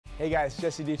Hey guys,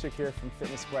 Jesse Dietrick here from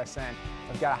Fitness West End.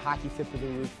 I've got a hockey tip of the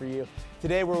week for you.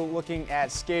 Today we're looking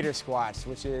at skater squats,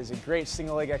 which is a great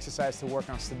single leg exercise to work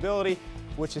on stability,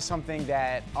 which is something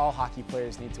that all hockey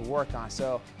players need to work on.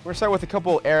 So we're gonna start with a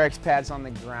couple RX pads on the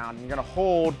ground. You're gonna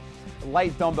hold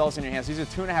light dumbbells in your hands. These are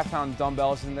 2.5-pound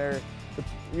dumbbells, and they're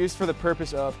used for the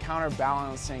purpose of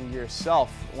counterbalancing yourself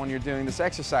when you're doing this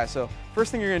exercise. So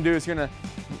first thing you're gonna do is you're gonna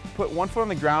put one foot on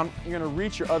the ground. You're gonna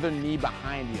reach your other knee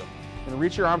behind you. You're gonna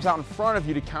reach your arms out in front of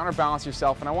you to counterbalance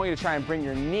yourself, and I want you to try and bring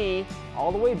your knee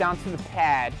all the way down to the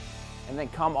pad and then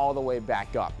come all the way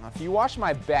back up. Now, if you watch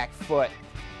my back foot,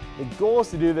 the goal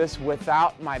is to do this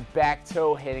without my back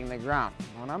toe hitting the ground.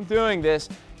 When I'm doing this,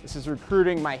 this is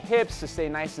recruiting my hips to stay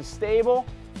nice and stable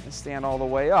and stand all the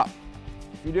way up.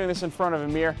 If you're doing this in front of a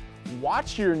mirror,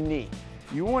 watch your knee.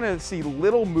 You want to see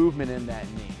little movement in that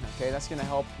knee, okay? That's gonna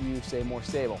help you stay more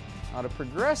stable. Now to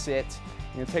progress it,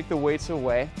 you're gonna take the weights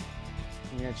away.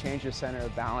 You're gonna change your center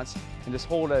of balance and just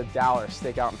hold a dowel or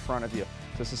stick out in front of you.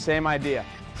 So it's the same idea.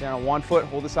 Stand on one foot,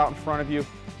 hold this out in front of you,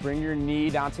 bring your knee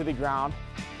down to the ground.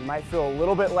 You might feel a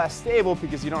little bit less stable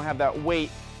because you don't have that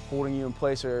weight holding you in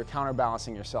place or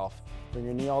counterbalancing yourself. Bring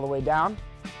your knee all the way down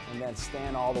and then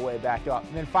stand all the way back up.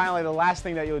 And then finally, the last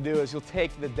thing that you'll do is you'll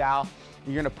take the dowel,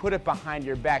 you're gonna put it behind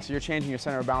your back. So you're changing your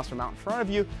center of balance from out in front of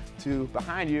you to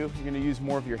behind you. You're gonna use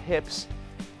more of your hips.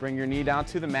 Bring your knee down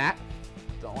to the mat.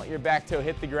 Don't let your back toe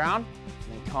hit the ground,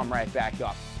 and then come right back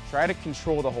up. Try to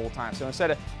control the whole time. So instead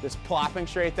of just plopping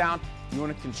straight down, you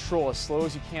want to control as slow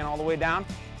as you can all the way down,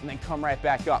 and then come right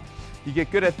back up. You get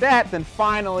good at that, then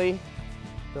finally,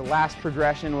 the last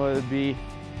progression would be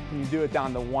when you do it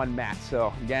down to one mat.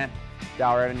 So again,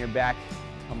 dowel right on your back,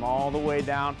 come all the way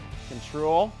down,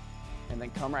 control, and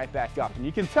then come right back up. And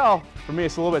you can tell, for me,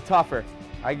 it's a little bit tougher.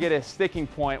 I get a sticking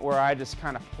point where I just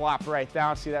kind of plop right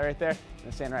down, see that right there?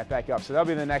 And stand right back up. So that'll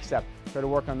be the next step. Try to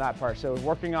work on that part. So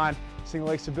working on single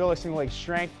leg stability, single leg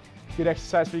strength. Good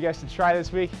exercise for you guys to try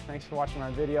this week. Thanks for watching my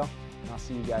video, and I'll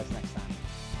see you guys next time.